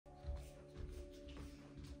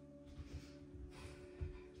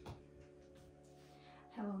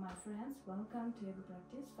friends, welcome to yoga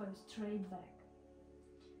practice for straight back.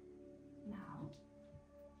 Now,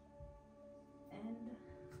 and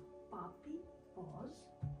puppy pose,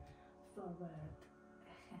 forward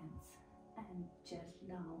hands and chest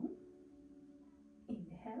down,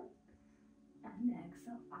 inhale and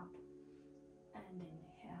exhale up, and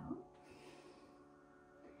inhale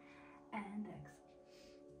and exhale,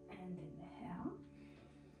 and inhale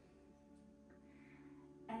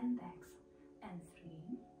and exhale, and 3,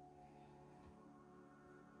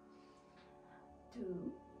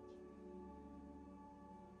 2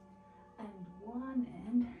 and 1,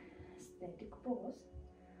 and static pose,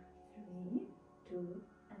 3, 2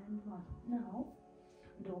 and 1. Now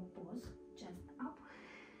dog pose, chest up,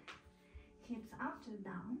 hips up to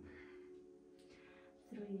down,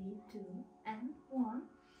 3, 2 and 1,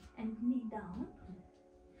 and knee down,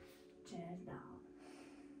 chest down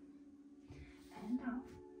and up,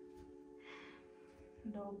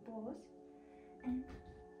 dog pose and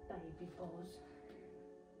baby pose,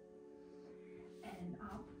 and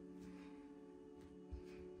up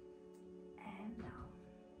and down,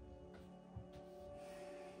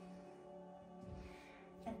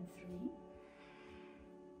 and 3,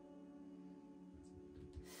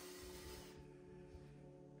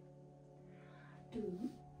 2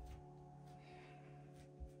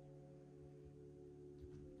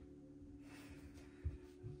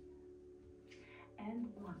 and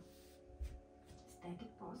 1.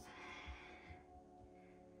 Static pose,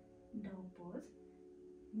 dog pose,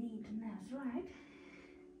 knee to nose, right,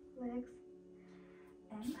 legs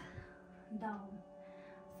and down,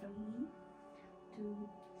 3, 2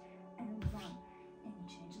 and 1, and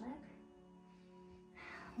change leg,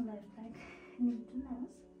 left leg, knee to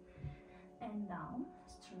nose and down,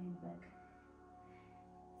 straight back,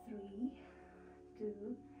 3,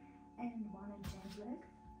 2 and 1, and change leg,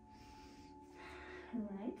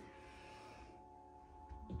 right,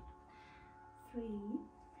 3,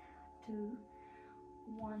 2,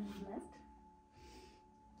 1, left,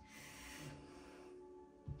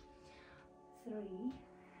 3,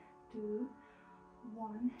 2,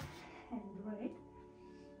 1 and right,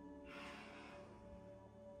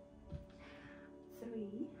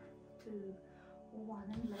 3, 2, 1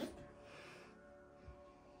 and left,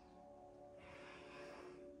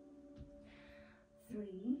 3,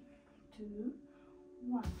 2,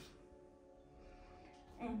 1,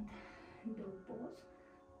 and dog pose,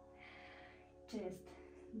 chest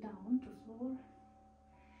down to floor,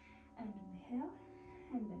 and inhale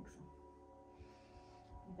and exhale,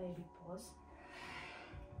 baby pose.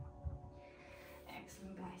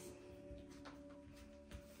 Excellent, guys.